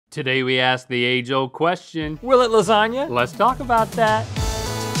Today we ask the age-old question, Will it lasagna? Let's talk about that.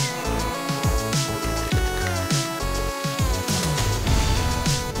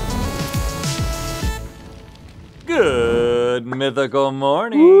 Good mythical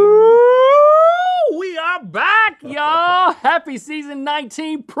morning. Woo! We are back, y'all. Happy season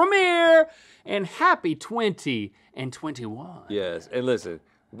 19 premiere and happy 20 and 21. Yes, and listen,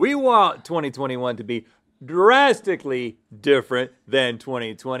 we want 2021 to be drastically different than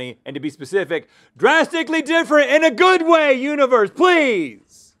 2020, and to be specific, drastically different in a good way, universe,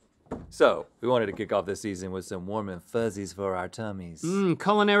 please. So, we wanted to kick off this season with some warm and fuzzies for our tummies.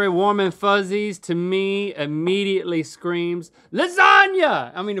 Culinary warm and fuzzies to me immediately screams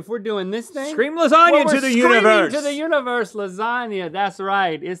lasagna. I mean, if we're doing this thing, Scream lasagna to the universe. To the universe, lasagna. That's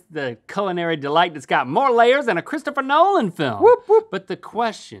right. It's the culinary delight that's got more layers than a Christopher Nolan film. Whoop, whoop. But the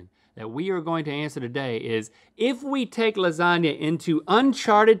question that we are going to answer today is, if we take lasagna into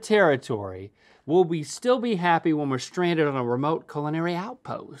uncharted territory, will we still be happy when we're stranded on a remote culinary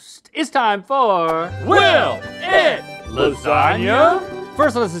outpost? It's time for Will It Lasagna?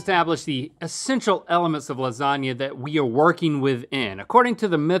 First, let's establish the essential elements of lasagna that we are working within. According to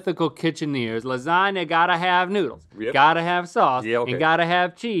the Mythical Kitcheneers, lasagna gotta have noodles, gotta have sauce, and gotta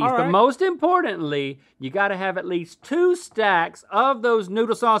have cheese. But most importantly, you gotta have at least 2 stacks of those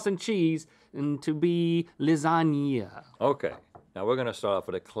noodle sauce and cheese to be lasagna. Okay. Now we're gonna start off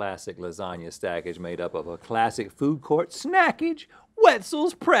with a classic lasagna stackage made up of a classic food court snackage,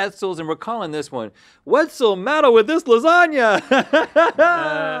 Wetzel's Pretzels, and we're calling this one Wetzel Metal with this lasagna.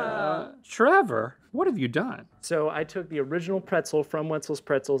 Trevor, what have you done? So I took the original pretzel from Wetzel's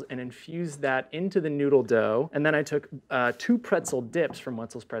Pretzels and infused that into the noodle dough. And then I took 2 pretzel dips from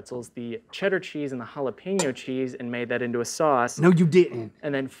Wetzel's Pretzels, the cheddar cheese and the jalapeno cheese, and made that into a sauce. No, you didn't.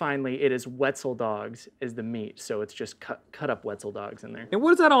 And then finally, it is Wetzel dogs is the meat. So it's just cut up Wetzel dogs in there. And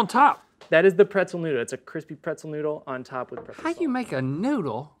what is that on top? That is the pretzel noodle. It's a crispy pretzel noodle on top with pretzel How sauce. you make a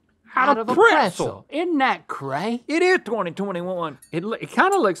noodle out of a pretzel? Isn't that cray? It is 2021. It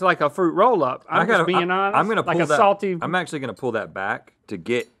kind of looks like a fruit roll-up. I'm just being honest. I'm gonna pull like a that. salty. I'm actually gonna pull that back to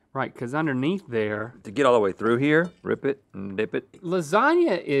get Right, because underneath there, all the way through here. Rip it and dip it.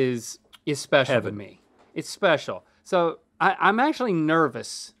 lasagna is special to me. It's special. So I'm actually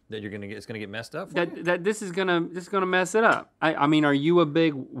nervous That it's gonna get messed up. that this is gonna mess it up. I mean, are you a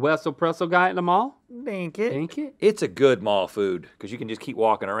big Wetzel pretzel guy at the mall? Think it. Think it It's a good mall food because you can just keep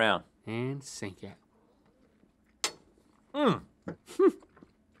walking around. and sink it.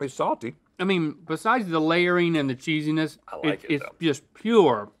 It's salty. I mean, besides the layering and the cheesiness, I like it, it's though. just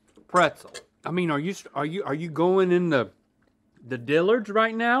pure pretzel. I mean, are you going in the Dillard's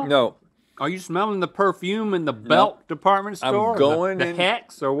right now? No, Are you smelling the perfume in the belt department store? I'm going the in,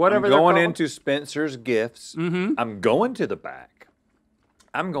 Hex or whatever I'm they're going called? into Spencer's Gifts. I'm going to the back.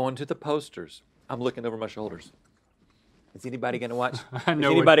 I'm going to the posters. I'm looking over my shoulders. Is anybody gonna watch? I know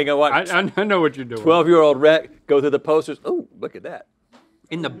Is anybody gonna watch? I know what you're doing. 12-year-old Rhett go through the posters. Oh, look at that.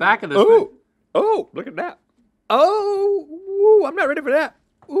 In the back of the Oh, look at that. Oh, ooh, I'm not ready for that.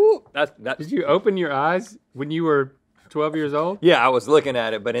 Ooh, that's. Did you open your eyes when you were 12 years old? Yeah, I was looking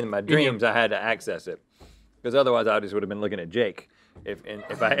at it, but in my dreams I had to access it, because otherwise I just would have been looking at Jake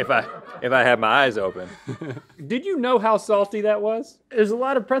if I had my eyes open. Did you know how salty that was? There's a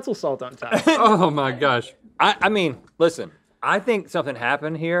lot of pretzel salt on top. Oh my gosh. I mean, listen, I think something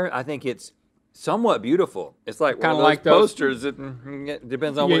happened here. I think it's somewhat beautiful. It's like one of those like those- posters. It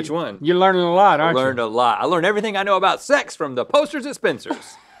depends on which one. You're learning a lot, I aren't learned a lot. I learned everything I know about sex from the posters at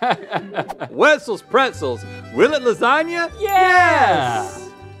Spencer's. Wetzel's Pretzels. Will it lasagna? Yes!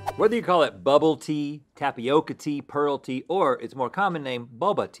 Whether you call it bubble tea, tapioca tea, pearl tea, or its more common name,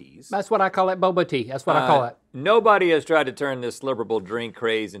 boba teas. That's what I call it, boba tea. That's what I call it. Nobody has tried to turn this slurpable drink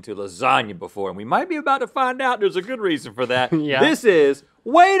craze into lasagna before, and we might be about to find out there's a good reason for that. Yeah. This is,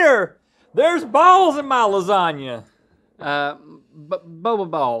 waiter, there's balls in my lasagna. Boba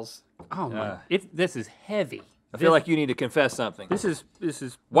balls. Oh my, this is heavy. I feel like you need to confess something. This is.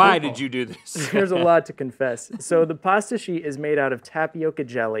 Why brutal. did you do this? There's a lot to confess. So the pasta sheet is made out of tapioca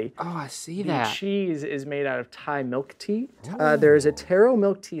jelly. Oh, I see The that. cheese is made out of Thai milk tea. There is a taro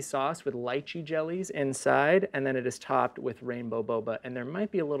milk tea sauce with lychee jellies inside, and then it is topped with rainbow boba. And there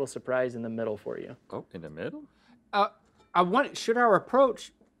might be a little surprise in the middle for you. Oh, in the middle? Should our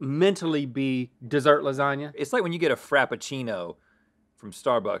approach mentally be dessert lasagna? It's like when you get a Frappuccino from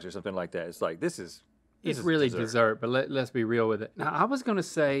Starbucks or something like that. It's like, this is really dessert, but let's be real with it. Now, I was gonna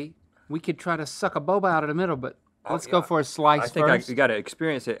say we could try to suck a boba out of the middle, but let's go for a slice I think first. you got to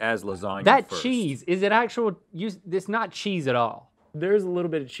experience it as lasagna That first. cheese, is it actual? It's not cheese at all. There's a little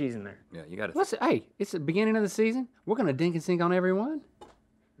bit of cheese in there. Yeah, you got to. Hey, it's the beginning of the season. We're gonna dink and sink on everyone.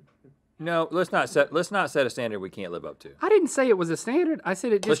 No, let's not set a standard we can't live up to. I didn't say it was a standard. I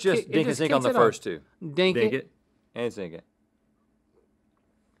said it just. Let's just dink and sink on the first two. Dink Dink it. it and sink it.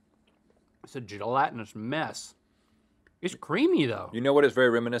 It's a gelatinous mess. It's creamy though. You know what it's very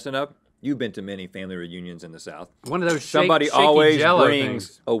reminiscent of? You've been to many family reunions in the South. One of those Somebody shaky always Jell-O brings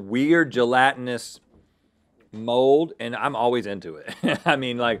things. a weird gelatinous mold, and I'm always into it. I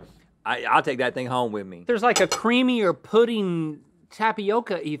mean, like, I'll take that thing home with me. There's like a creamy or pudding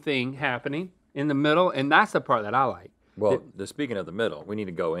tapioca-y thing happening in the middle, and that's the part that I like. Well, speaking of the middle, we need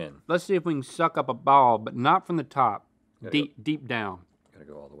to go in. Let's see if we can suck up a ball, but not from the top, Gotta deep down. Gotta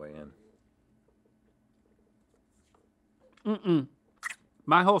go all the way in.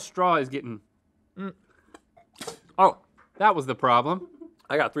 My whole straw is getting. Oh, that was the problem.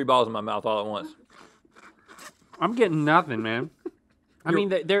 I got 3 balls in my mouth all at once. I'm getting nothing, man. I mean,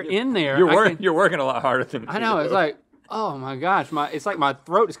 they're in there. You're working a lot harder than me. I know. It's like, oh my gosh, it's like my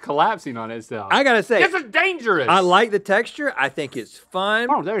throat is collapsing on itself. I gotta say, this is dangerous. I like the texture. I think it's fun.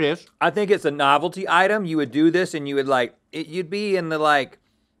 Oh, there it is. I think it's a novelty item. You would do this, and you would you'd be in the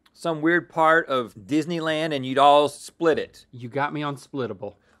some weird part of Disneyland, and you'd all split it. You got me on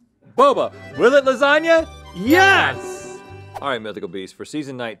splittable. Boba, will it lasagna? Yes! All right, Mythical Beasts, for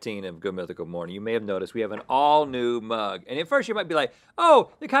season 19 of Good Mythical Morning, you may have noticed we have an all-new mug. And at first you might be like, oh,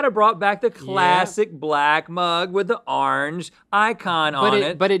 they kind of brought back the classic black mug with the orange icon on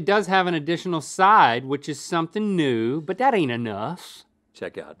it. But it does have an additional side, which is something new, but that ain't enough.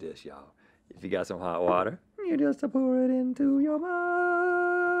 Check out this, y'all. If you got some hot water, you just pour it into your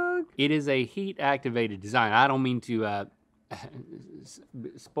mug. It is a heat-activated design. I don't mean to,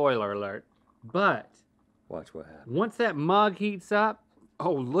 spoiler alert, but watch what happens. once that mug heats up,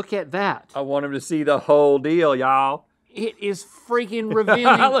 oh, look at that. I want them to see the whole deal, y'all. It is freaking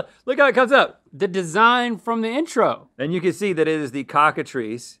revealing Look how it comes up. the design from the intro. And you can see that it is the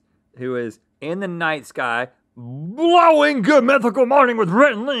cockatrice who is in the night sky blowing Good Mythical Morning with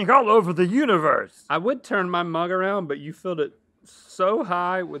Rhett and Link all over the universe. I would turn my mug around, but you filled it so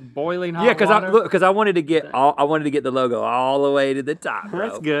high with boiling hot water. Yeah, because I wanted to get the logo all the way to the top. Bro.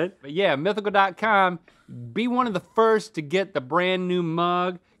 That's good. But yeah, mythical.com, be one of the first to get the brand new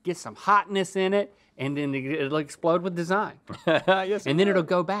mug, get some hotness in it, and then it'll explode with design. Yes, And then it'll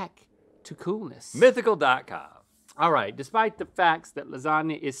go back to coolness. Mythical.com. All right, despite the facts that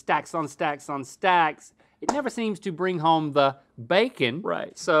lasagna is stacks on stacks on stacks, it never seems to bring home the bacon.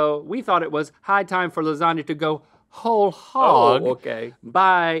 Right. So we thought it was high time for lasagna to go whole hog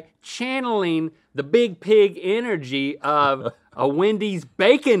by channeling the big pig energy of a Wendy's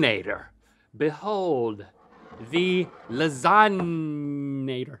Baconator. Behold, the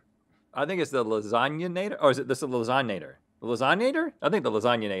Lasagnator. I think it's the Lasagnator, or is it the Lasagnator? The Lasagnator? I think the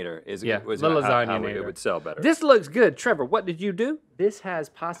Lasagnator is the how Lasagnator. it would sell better. This looks good. Trevor, what did you do? This has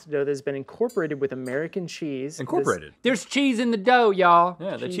pasta dough that has been incorporated with American cheese. Incorporated. There's cheese in the dough, y'all.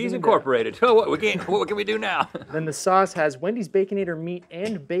 Yeah, the cheese cheese in the incorporated. Oh, what can we do now? Then the sauce has Wendy's Baconator meat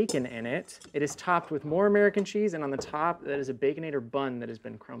and bacon in it. It is topped with more American cheese, and on the top, that is a Baconator bun that has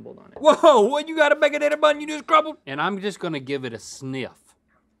been crumbled on it. Whoa, what, you got a Baconator bun you just crumbled? And I'm just going to give it a sniff.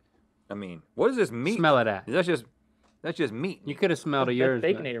 I mean, what is this meat? Smell it at. That's just meat. You could have smelled of yours. but-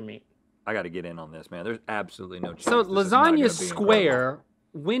 Baconator meat. I got to get in on this, man. There's absolutely no chance. So this is not gonna lasagna's be square.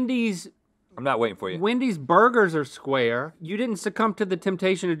 Wendy's I'm not waiting for you. Wendy's burgers are square. You didn't succumb to the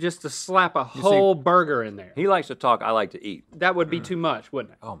temptation of just to slap a whole burger in there. He likes to talk. I like to eat. That would be too much,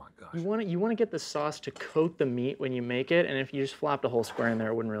 wouldn't it? Oh my gosh. You want to get the sauce to coat the meat when you make it, and if you just flopped a whole square in there,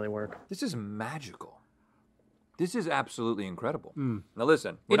 it wouldn't really work. This is magical. This is absolutely incredible. Now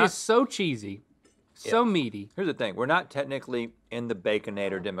listen. It is so cheesy, so meaty. Here's the thing. We're not technically in the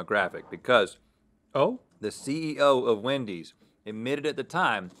Baconator demographic because Oh? the CEO of Wendy's admitted at the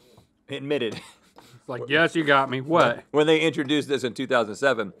time, It's like, yes, you got me. What? when they introduced this in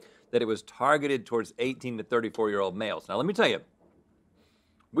 2007, that it was targeted towards 18 to 34-year-old males. Now, let me tell you,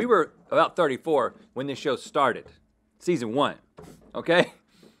 we were about 34 when this show started, season 1, okay?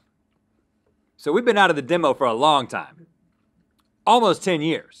 So we've been out of the demo for a long time, almost 10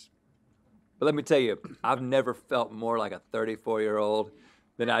 years. But let me tell you, I've never felt more like a 34-year-old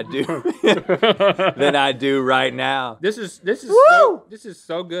than I do right now. This is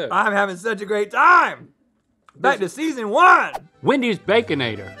so good. I'm having such a great time. Back to season 1. Wendy's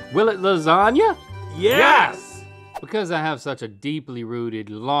Baconator. Will it lasagna? Yes. Because I have such a deeply rooted,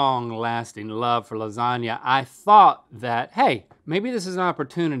 long-lasting love for lasagna, I thought that, hey, maybe this is an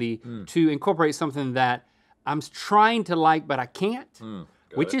opportunity to incorporate something that I'm trying to like, but I can't,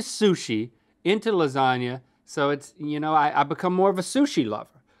 which is sushi, into lasagna. So it's, I become more of a sushi lover.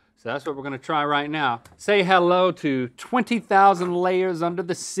 So that's what we're gonna try right now. Say hello to 20,000 layers under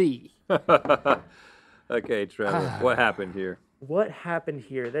the sea. Okay, Trevor, what happened here? What happened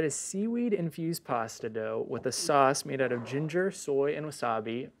here? That is seaweed-infused pasta dough with a sauce made out of ginger, soy, and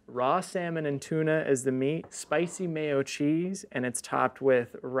wasabi, raw salmon and tuna as the meat, spicy mayo cheese, and it's topped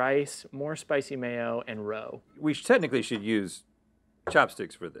with rice, more spicy mayo, and roe. We technically should use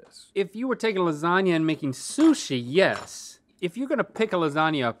chopsticks for this. If you were taking lasagna and making sushi, yes. If you're gonna pick a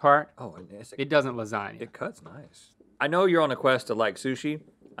lasagna apart, it doesn't lasagna. It cuts nice. I know you're on a quest to like sushi.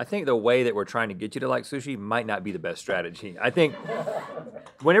 I think the way that we're trying to get you to like sushi might not be the best strategy. I think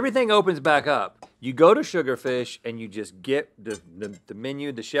when everything opens back up, you go to Sugarfish and you just get the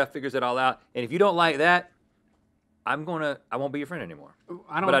menu, the chef figures it all out. And if you don't like that, I won't be your friend anymore.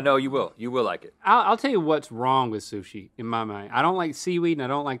 But I know you will. You will like it. I'll tell you what's wrong with sushi in my mind. I don't like seaweed and I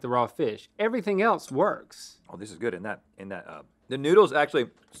don't like the raw fish. Everything else works. Oh, this is good in that. The noodle's actually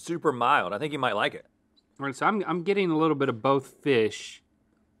super mild. I think you might like it. All right, so I'm getting a little bit of both fish.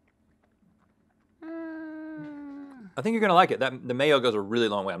 I think you're gonna like it. The mayo goes a really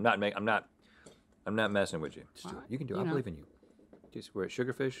long way. I'm not messing with you. Just do it. You can do it. I believe in you. Just we're at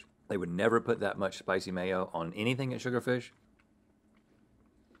Sugarfish. They would never put that much spicy mayo on anything at Sugarfish.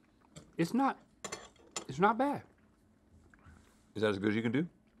 It's not bad. Is that as good as you can do?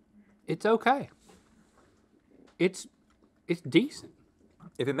 It's okay. It's decent.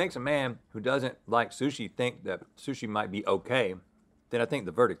 If it makes a man who doesn't like sushi think that sushi might be okay, then I think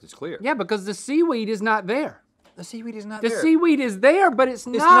the verdict is clear. Yeah, because the seaweed is not there. The seaweed is not The there. seaweed is there, but it's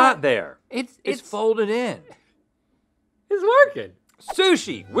not. It's not there. It's folded in. It's working.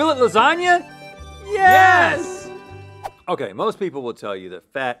 Sushi. Will it lasagna? Yes! Okay, most people will tell you that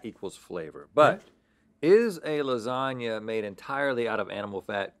fat equals flavor, but is a lasagna made entirely out of animal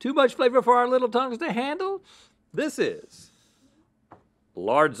fat too much flavor for our little tongues to handle? This is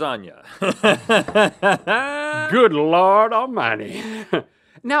lasagna. Good Lord Almighty.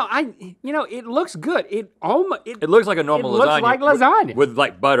 Now, it looks good. It looks like a normal lasagna. It looks like lasagna. With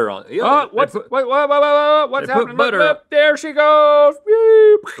like butter on it. Oh, what's happening? butter Look, there she goes.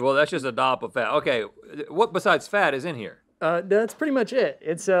 Beep. Well, that's just a dollop of fat. Okay, what besides fat is in here? That's pretty much it.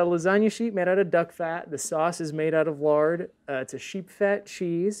 It's a lasagna sheet made out of duck fat. The sauce is made out of lard. It's a sheep fat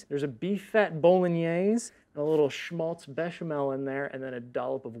cheese. There's a beef fat bolognese, and a little schmaltz bechamel in there, and then a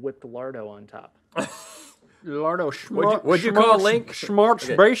dollop of whipped lardo on top. Lardo What'd you call Link?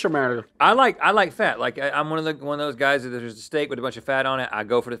 Schmartz bechamel. I like fat. Like I'm one of those guys that there's a steak with a bunch of fat on it. I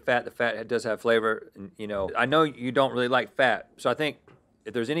go for the fat. The fat does have flavor. And, I know you don't really like fat, so I think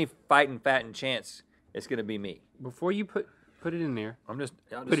if there's any fighting fat and chance, it's gonna be me. Before you put it in there, I'll just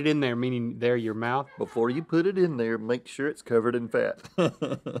put it in there, meaning there your mouth. Before you put it in there, make sure it's covered in fat.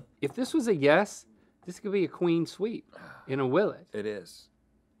 If this was a yes, this could be a queen sweep in a willet. It is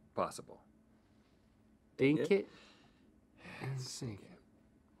possible. Dink it and sink it.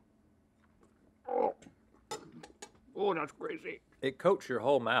 Oh, that's crazy. It coats your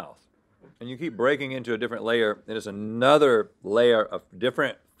whole mouth, and you keep breaking into a different layer, and it's another layer of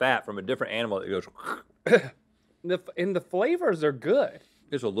different fat from a different animal that goes. And the flavors are good.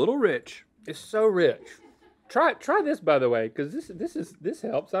 It's a little rich. It's so rich. Try this, by the way, because this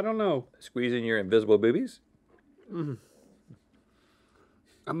helps. I don't know. Squeezing your invisible boobies.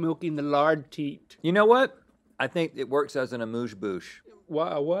 I'm milking the lard teat. You know what? I think it works as an amuse-bouche.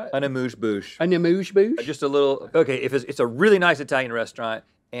 What? An amuse-bouche. An amuse-bouche? Just a little. Okay, if it's a really nice Italian restaurant,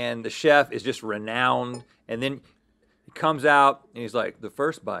 and the chef is just renowned, and then he comes out and he's like, the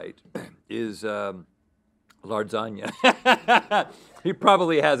first bite is lasagna. He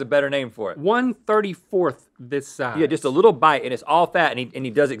probably has a better name for it. 1/34 this size. Yeah, just a little bite, and it's all fat, and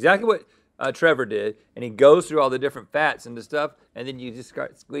he does exactly what Trevor did, and he goes through all the different fats and the stuff, and then you just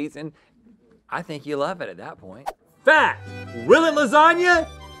start squeezing. I think you love it at that point. Fat! Will it lasagna?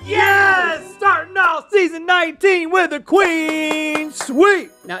 Yes! Starting off season 19 with a queen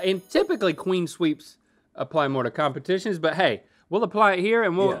sweep! Now, and typically queen sweeps apply more to competitions, but hey, we'll apply it here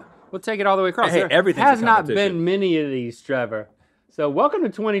and we'll take it all the way across. Hey, everything's a has not competition. been many of these, Trevor. So welcome to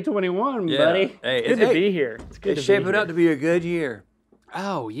 2021, buddy. Hey, It's good to be here. It's good to be shaping here. up to be a good year.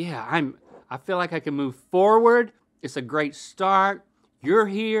 Oh yeah, I feel like I can move forward. It's a great start. You're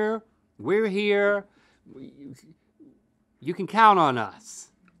here. We're here. You can count on us.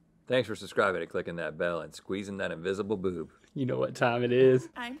 Thanks for subscribing and clicking that bell and squeezing that invisible boob. You know what time it is.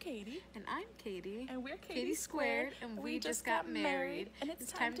 I'm Katie. And I'm Katie. And we're Katie Squared, and we just got married. And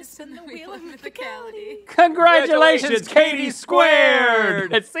it's time to spin the wheel of mythicality. Congratulations, Katie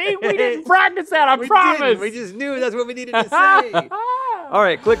Squared! See, we didn't practice that, I promise. We just knew that's what we needed to say. All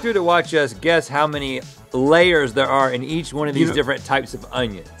right, click through to watch us guess how many layers there are in each one of these different types of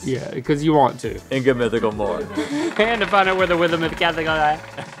onions. Yeah, because you want to. And get mythical more. And to find out where the mythical are.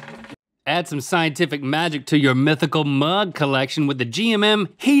 Add some scientific magic to your mythical mug collection with the GMM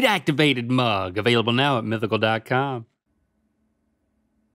heat-activated mug. Available now at mythical.com.